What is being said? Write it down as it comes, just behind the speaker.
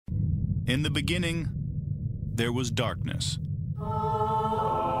In the beginning, there was darkness.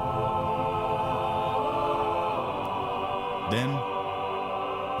 Then,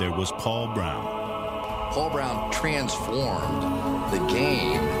 there was Paul Brown. Paul Brown transformed the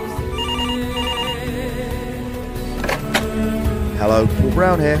game. Hello, Paul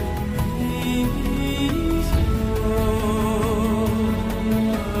Brown here.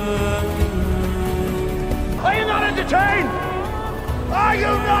 Are you not entertained? Are you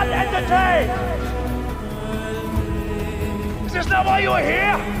not entertained? Is this not why you are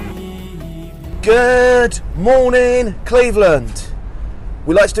here? Good morning, Cleveland.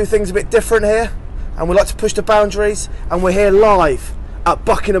 We like to do things a bit different here, and we like to push the boundaries, and we're here live at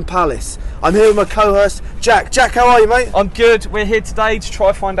Buckingham Palace. I'm here with my co-host, Jack. Jack, how are you, mate? I'm good. We're here today to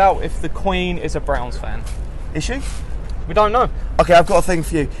try to find out if the Queen is a Browns fan. Is she? We don't know. Okay, I've got a thing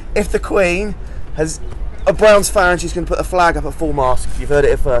for you. If the Queen has a Browns fan, she's going to put the flag up at full mast. You've heard it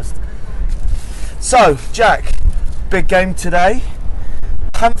here first. So, Jack, big game today.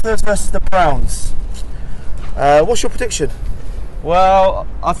 Panthers versus the Browns. What's your prediction? Well,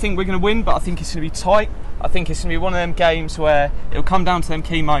 I think we're going to win, but I think it's going to be tight. I think it's going to be one of them games where it'll come down to them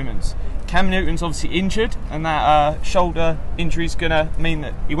key moments. Cam Newton's obviously injured, and that shoulder injury is going to mean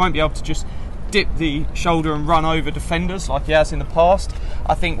that he won't be able to just dip the shoulder and run over defenders like he has in the past.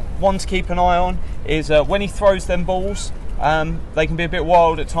 I think one to keep an eye on is when he throws them balls, they can be a bit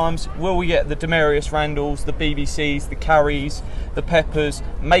wild at times. Will we get the Demarius Randalls, the BBCs, the Carries, the Peppers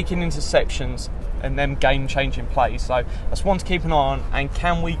making interceptions and them game-changing plays? So that's one to keep an eye on. And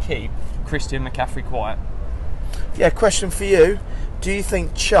can we keep Christian McCaffrey quiet? Yeah, question for you. Do you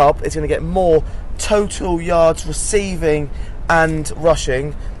think Chubb is going to get more total yards receiving and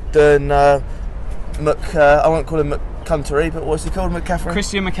rushing than I won't call him McCuntery, but what's he called, McCaffrey?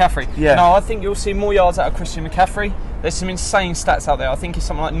 Christian McCaffrey. Yeah. No, I think you'll see more yards out of Christian McCaffrey. There's some insane stats out there. I think it's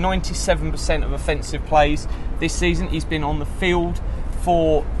something like 97% of offensive plays this season he's been on the field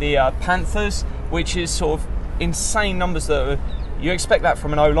for the Panthers, which is sort of insane numbers. That you expect that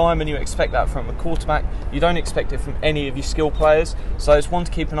from an O-lineman, you expect that from a quarterback, you don't expect it from any of your skill players. So it's one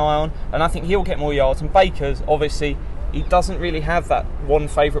to keep an eye on, and I think he'll get more yards. And Baker's obviously, he doesn't really have that one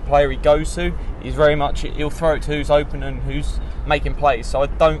favourite player he goes to. He's very much, he'll throw it to who's open and who's making plays. So I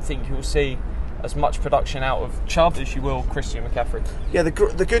don't think you'll see as much production out of Chubb as you will Christian McCaffrey. Yeah, the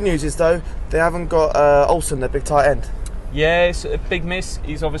good news is, though, they haven't got Olsen, their big tight end. Yeah, it's a big miss.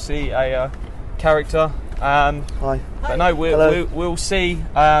 He's obviously a character. Hi. But no, we'll see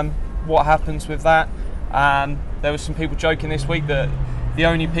what happens with that. There were some people joking this week that the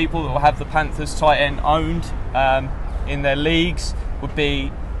only people that will have the Panthers tight end owned in their leagues would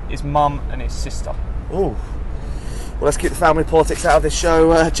be his mum and his sister. Ooh. Well, let's keep the family politics out of this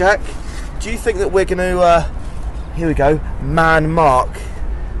show, Jack. Do you think that we're going to, here we go, man-mark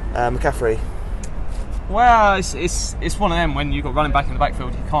McCaffrey? Well, it's one of them. When you've got running back in the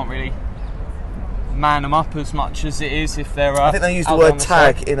backfield, you can't really man them up as much as it is if they're I think they use the word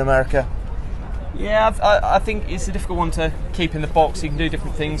tag in America. Yeah, I think it's a difficult one to keep in the box. He can do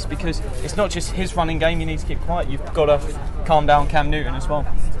different things because it's not just his running game you need to keep quiet. You've got to calm down Cam Newton as well.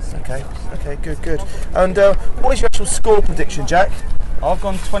 Okay, good. And what is your actual score prediction, Jack? I've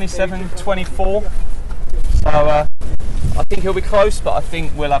gone 27-24. So I think he'll be close, but I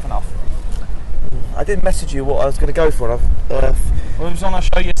think we'll have enough. I did message you what I was going to go for. Well, it was on our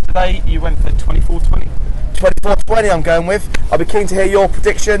show yesterday. You went for 24-20. 24-20 I'm going with. I'll be keen to hear your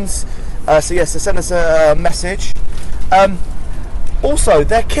predictions. So send us a message. Also,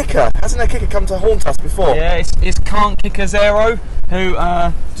 their kicker. Hasn't their kicker come to haunt us before? Yeah, it's Can't Kicker Zero, who,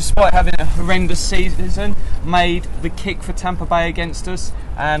 despite having a horrendous season, made the kick for Tampa Bay against us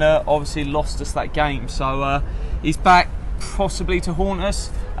and obviously lost us that game. So he's back possibly to haunt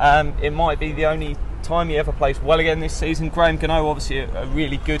us. It might be the only time he ever plays well again this season. Graham Gano, obviously a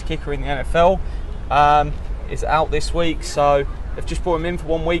really good kicker in the NFL, is out this week, so they've just brought him in for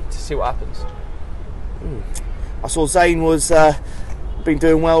 1 week to see what happens. I saw Zane was been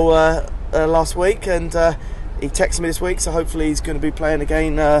doing well last week, and he texted me this week, so hopefully he's going to be playing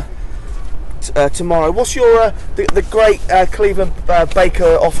again tomorrow. What's your the great Cleveland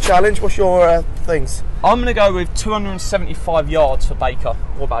Baker off challenge? What's your things? I'm going to go with 275 yards for Baker.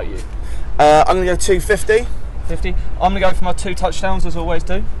 What about you? I'm going to go 250. 50. I'm going to go for my 2 touchdowns as I always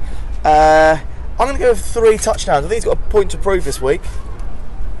do. I'm going to go with 3 touchdowns. I think he's got a point to prove this week.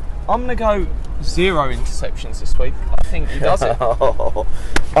 I'm going to go 0 interceptions this week. I think he does it.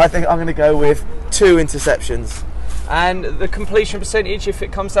 I think I'm going to go with 2 interceptions. And the completion percentage, if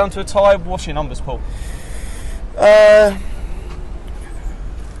it comes down to a tie, what's your numbers, Paul?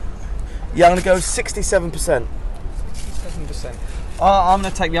 Yeah, I'm going to go 67%. 7%. I'm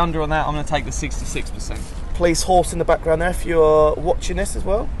going to take the under on that. I'm going to take the 66%. Police horse in the background there if you're watching this as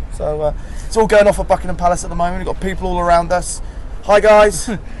well. So it's all going off at Buckingham Palace at the moment. We've got people all around us. Hi guys.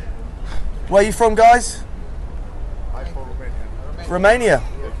 Where are you from, guys? I'm from Romania. Romania.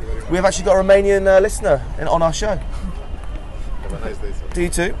 We've actually got a Romanian listener on our show. Have a nice day, sir. Do you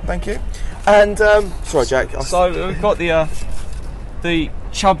too? Thank you. And sorry, Jack. So we've got the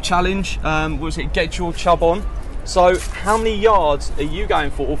Chubb challenge. Was it get your Chubb on? So how many yards are you going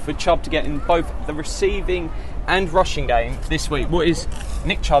for Chubb to get in both the receiving and rushing game this week? What is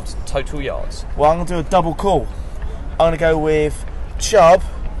Nick Chubb's total yards? Well, I'm going to do a double call. I'm going to go with Chubb,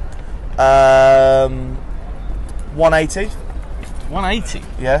 180. 180?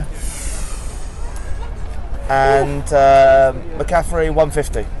 Yeah. And McCaffrey,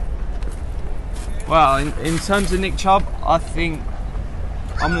 150. Well, in terms of Nick Chubb, I think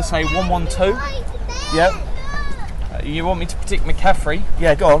I'm going to say 112. Yep. You want me to predict McCaffrey?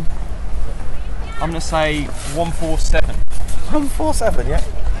 Yeah, go on. I'm going to say 147. 147, yeah.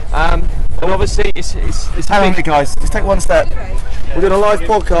 And obviously, it's Hang on, guys. Just take one step. We're doing a live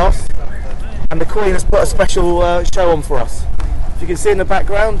podcast, and the Queen has put a special show on for us. If you can see in the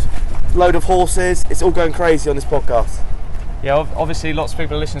background, load of horses. It's all going crazy on this podcast. Yeah, obviously, lots of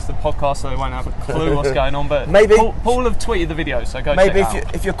people are listening to the podcast, so they won't have a clue what's going on. But maybe Paul have tweeted the video, so go maybe check it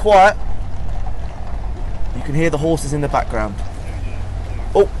out. if you're quiet, you can hear the horses in the background.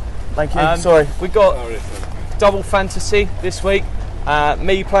 Oh, thank you. Sorry. We've got double fantasy this week.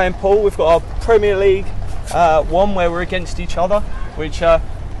 Me playing Paul. We've got our Premier League one where we're against each other, which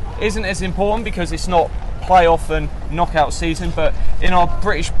isn't as important because it's not playoff and knockout season. But in our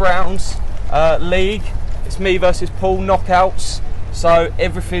British Browns league, it's me versus Paul, knockouts. So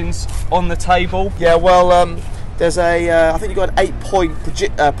everything's on the table. Yeah, well, there's I think you've got an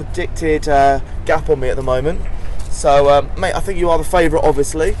 8-point predicted gap on me at the moment. So, mate, I think you are the favourite,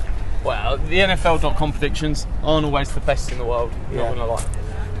 obviously. Well, the NFL.com predictions aren't always the best in the world. Yeah. Not gonna lie.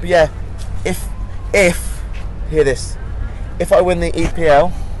 But yeah, if hear this, if I win the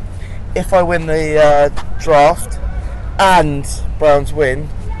EPL, if I win the draft, and Browns win,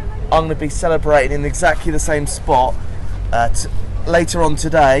 I'm going to be celebrating in exactly the same spot later on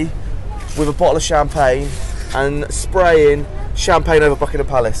today with a bottle of champagne and spraying champagne over Buckingham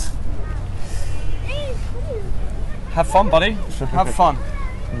Palace. Have fun, buddy. Have fun.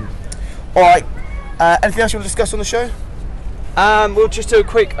 All right. Anything else you want to discuss on the show? We'll just do a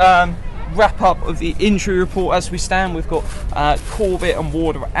quick wrap up of the injury report as we stand. We've got Corbett and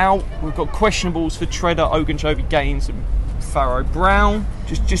Ward are out. We've got questionables for Treader, Ogunjobi, Gaines and Farrow Brown.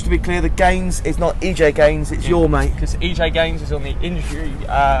 Just to be clear, the Gaines is not EJ Gaines, it's your mate. Because EJ Gaines is on the injury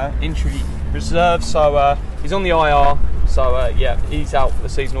reserve, so he's on the IR. So yeah, he's out for the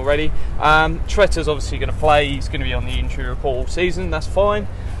season already. Tretter's obviously going to play. He's going to be on the injury report all season. That's fine.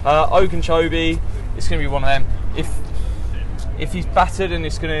 Ogunjobi, it's going to be one of them. If he's battered and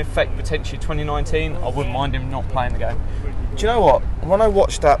it's going to affect potentially 2019, I wouldn't mind him not playing the game. Do you know what? When I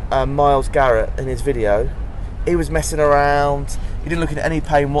watched that Myles Garrett in his video, he was messing around. He didn't look in any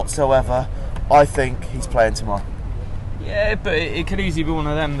pain whatsoever. I think he's playing tomorrow. Yeah, but it could easily be one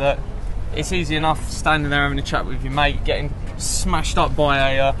of them that it's easy enough standing there having a chat with your mate, getting smashed up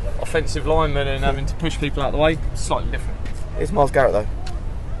by a offensive lineman and having to push people out of the way. Slightly different. It's Myles Garrett though.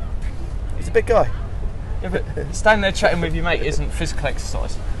 He's a big guy. Yeah, but standing there chatting with your mate isn't physical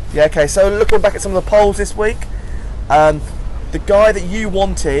exercise. Yeah, okay, so looking back at some of the polls this week, the guy that you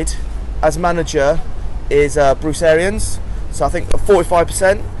wanted as manager is Bruce Arians. So I think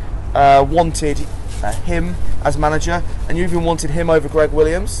 45% wanted him as manager, and you even wanted him over Greg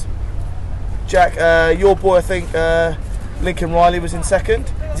Williams. Jack, your boy, I think Lincoln Riley was in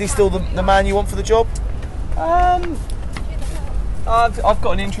second. Is he still the man you want for the job? I've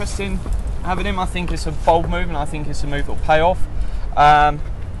got an interest in having him. I think it's a bold move, and I think it's a move that'll pay off.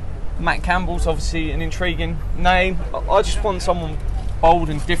 Matt Campbell's obviously an intriguing name. I just want someone bold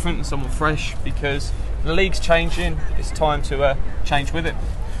and different and someone fresh because the league's changing. It's time to change with it.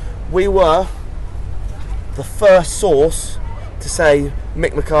 We were the first source to say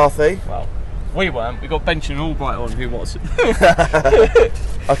Mick McCarthy. Well, we weren't. We got Benjamin Albright on, who was.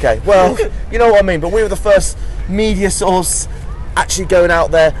 Okay, well, you know what I mean, but we were the first media source actually going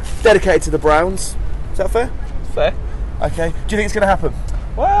out there dedicated to the Browns. Is that fair? Fair. Okay. Do you think it's going to happen?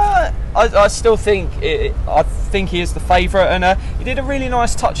 Well, I still think I think he is the favourite, and he did a really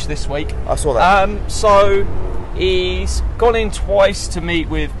nice touch this week. I saw that. So he's gone in twice to meet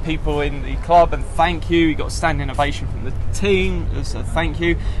with people in the club and thank you. He got a standing ovation from the team as a thank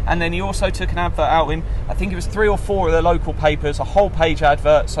you, and then he also took an advert out in, I think it was 3 or 4 of the local papers, a whole page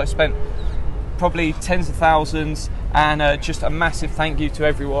advert. So spent probably tens of thousands and just a massive thank you to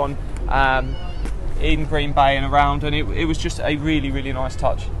everyone in Green Bay and around, and it was just a really, really nice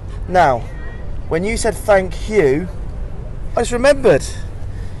touch. Now, when you said thank you, I just remembered.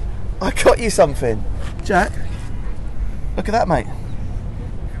 I got you something. Jack, look at that, mate.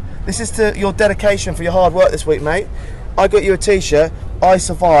 This is to your dedication for your hard work this week, mate. I got you a t-shirt, I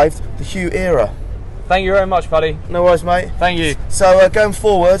survived the Hugh era. Thank you very much, buddy. No worries, mate. Thank you. So going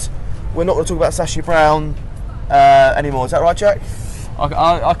forward, we're not going to talk about Sashi Brown anymore. Is that right, Jack?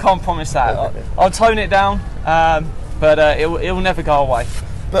 I can't promise that. I'll tone it down, but it will never go away.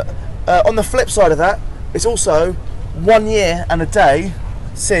 But on the flip side of that, it's also 1 year and a day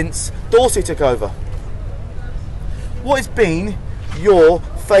since Dorsey took over. What has been your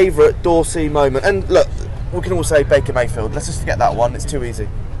favourite Dorsey moment? And look, we can all say Baker Mayfield. Let's just forget that one. It's too easy.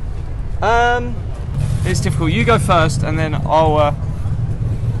 It's difficult. You go first, and then I'll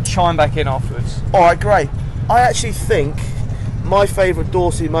chime back in afterwards. All right, great. I actually think my favourite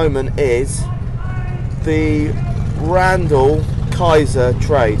Dorsey moment is the Randall Kaiser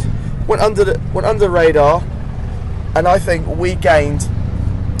trade. Went under the radar, and I think we gained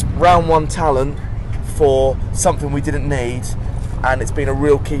round one talent for something we didn't need, and it's been a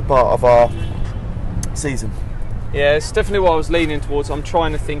real key part of our season. Yeah, it's definitely what I was leaning towards. I'm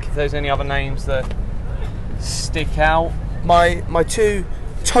trying to think if there's any other names that stick out. My two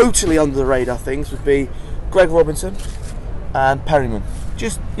totally under the radar things would be Greg Robinson and Perryman.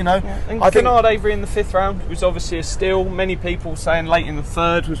 Just, you know, Yeah. And I think Kennard Avery in the 5th round was obviously a steal. Many people saying late in the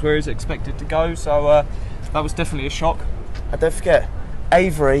 3rd was where he was expected to go, so that was definitely a shock. and don't forget,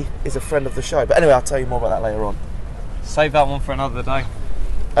 Avery is a friend of the show. But anyway, I'll tell you more about that later on. Save that one for another day.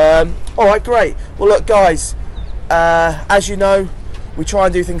 All right, great. Well, look, guys, as you know, we try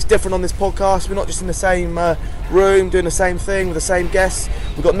and do things different on this podcast. We're not just in the same room doing the same thing with the same guests.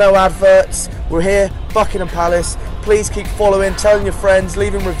 We've got no adverts. We're here, Buckingham Palace. Please keep following, telling your friends,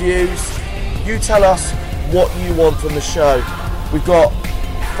 leaving reviews. You tell us what you want from the show. We've got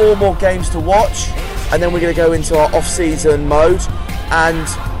 4 more games to watch, and then we're going to go into our off-season mode,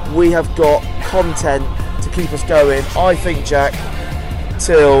 and we have got content to keep us going, I think, Jack,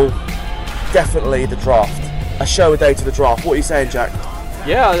 till definitely the draft. A show a day to the draft. What are you saying, Jack?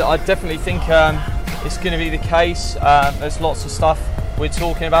 Yeah, I definitely think it's going to be the case. There's lots of stuff we're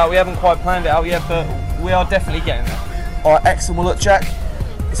talking about. We haven't quite planned it out yet, but we are definitely getting there. All right, excellent. Well, look, Jack,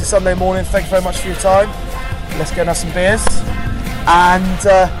 it's a Sunday morning. Thank you very much for your time. Let's go and have some beers. And,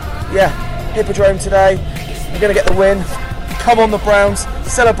 yeah, Hippodrome today. We're going to get the win. Come on, the Browns.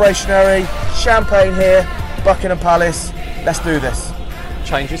 Celebrationary. Champagne here. Buckingham Palace. Let's do this.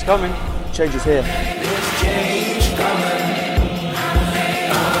 Change is coming. Change is here. Change coming.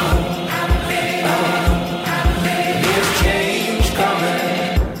 There's change coming.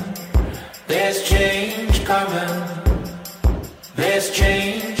 There's change coming. There's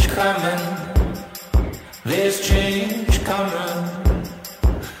change coming. There's change coming.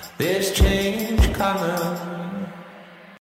 There's change coming.